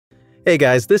Hey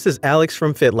guys, this is Alex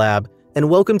from FitLab, and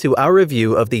welcome to our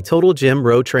review of the Total Gym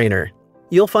Row Trainer.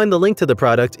 You'll find the link to the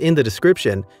product in the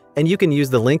description, and you can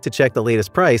use the link to check the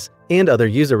latest price and other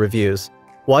user reviews.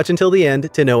 Watch until the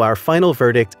end to know our final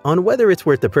verdict on whether it's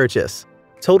worth the purchase.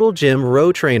 Total Gym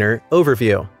Row Trainer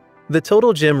Overview. The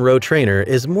Total Gym Row Trainer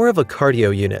is more of a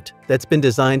cardio unit that's been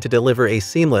designed to deliver a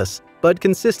seamless but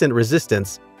consistent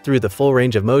resistance through the full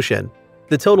range of motion.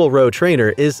 The Total Row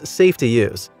Trainer is safe to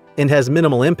use and has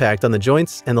minimal impact on the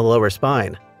joints and the lower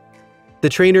spine. The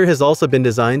trainer has also been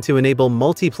designed to enable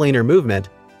multiplanar movement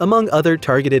among other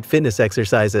targeted fitness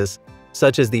exercises,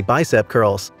 such as the bicep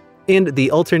curls and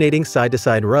the alternating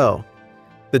side-to-side row.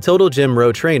 The Total Gym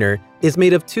Row Trainer is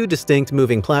made of two distinct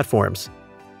moving platforms,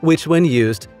 which when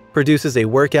used, produces a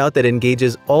workout that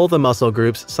engages all the muscle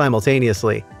groups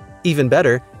simultaneously. Even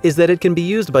better is that it can be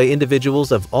used by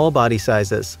individuals of all body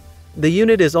sizes. The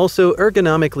unit is also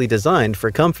ergonomically designed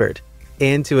for comfort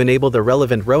and to enable the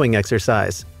relevant rowing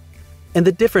exercise. And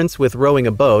the difference with rowing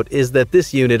a boat is that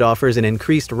this unit offers an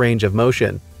increased range of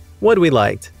motion. What we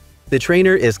liked: the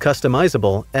trainer is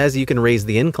customizable as you can raise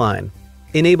the incline,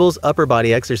 enables upper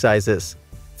body exercises,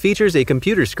 features a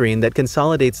computer screen that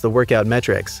consolidates the workout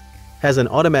metrics, has an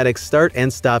automatic start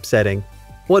and stop setting.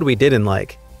 What we didn't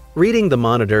like: reading the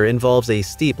monitor involves a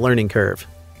steep learning curve.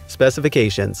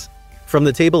 Specifications. From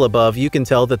the table above, you can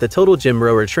tell that the Total Gym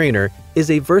Rower Trainer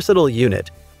is a versatile unit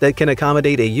that can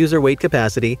accommodate a user weight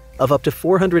capacity of up to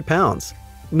 400 pounds,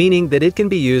 meaning that it can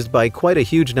be used by quite a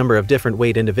huge number of different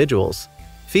weight individuals.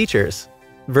 Features.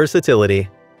 Versatility.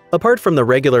 Apart from the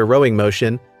regular rowing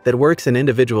motion that works in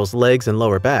individuals' legs and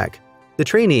lower back, the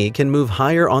trainee can move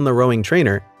higher on the rowing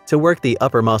trainer to work the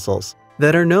upper muscles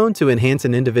that are known to enhance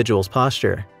an individual's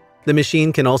posture. The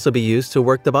machine can also be used to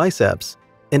work the biceps,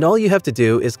 and all you have to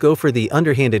do is go for the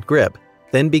underhanded grip,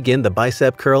 then begin the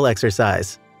bicep curl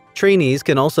exercise. Trainees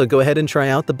can also go ahead and try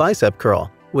out the bicep curl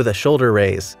with a shoulder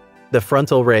raise, the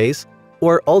frontal raise,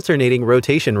 or alternating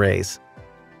rotation raise.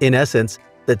 In essence,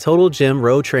 the Total Gym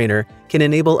Row Trainer can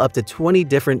enable up to 20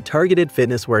 different targeted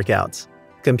fitness workouts.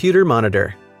 Computer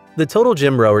monitor. The Total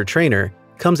Gym Rower Trainer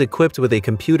comes equipped with a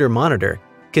computer monitor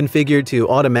configured to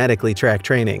automatically track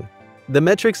training. The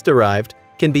metrics derived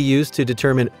can be used to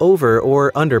determine over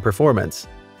or under performance.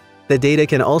 The data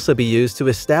can also be used to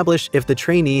establish if the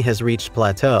trainee has reached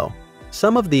plateau.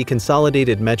 Some of the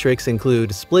consolidated metrics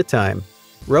include split time,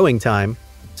 rowing time,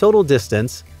 total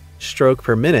distance, stroke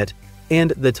per minute, and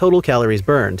the total calories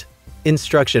burned.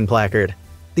 Instruction placard.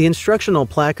 The instructional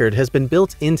placard has been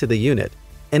built into the unit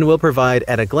and will provide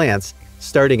at a glance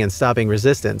starting and stopping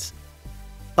resistance.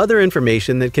 Other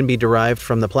information that can be derived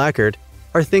from the placard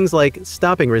are things like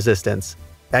stopping resistance,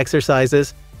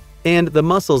 exercises, and the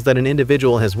muscles that an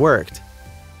individual has worked.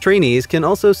 Trainees can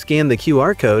also scan the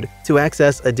QR code to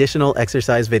access additional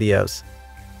exercise videos.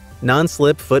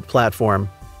 Non-slip foot platform.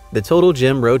 The Total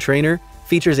Gym Row Trainer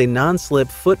features a non-slip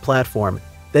foot platform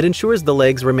that ensures the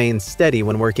legs remain steady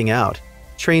when working out.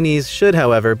 Trainees should,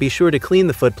 however, be sure to clean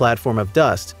the foot platform of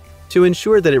dust to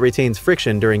ensure that it retains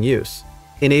friction during use.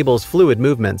 Enables fluid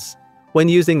movements. When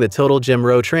using the Total Gym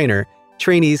Row Trainer,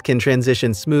 trainees can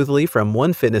transition smoothly from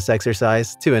one fitness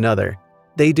exercise to another.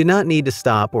 They do not need to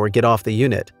stop or get off the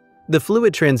unit. The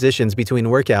fluid transitions between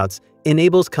workouts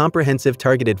enables comprehensive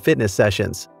targeted fitness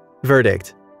sessions.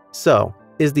 Verdict. So,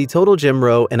 is the Total Gym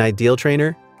Row an ideal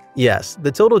trainer? Yes,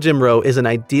 the Total Gym Row is an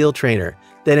ideal trainer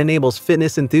that enables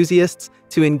fitness enthusiasts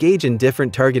to engage in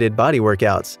different targeted body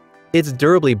workouts. It's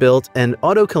durably built and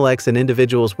auto-collects an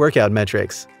individual's workout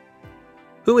metrics.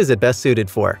 Who is it best suited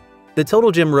for? The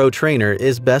Total Gym Row Trainer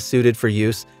is best suited for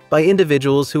use by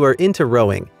individuals who are into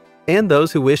rowing and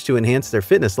those who wish to enhance their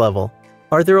fitness level.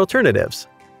 Are there alternatives?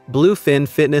 Bluefin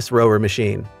Fitness Rower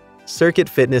Machine, Circuit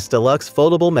Fitness Deluxe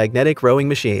Foldable Magnetic Rowing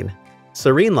Machine,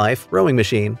 Serene Life Rowing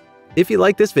Machine. If you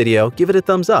like this video, give it a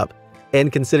thumbs up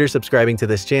and consider subscribing to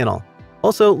this channel.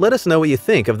 Also, let us know what you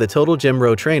think of the Total Gym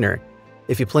Row Trainer.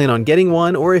 If you plan on getting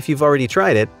one or if you've already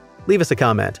tried it, leave us a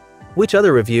comment. Which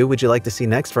other review would you like to see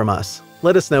next from us?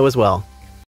 Let us know as well.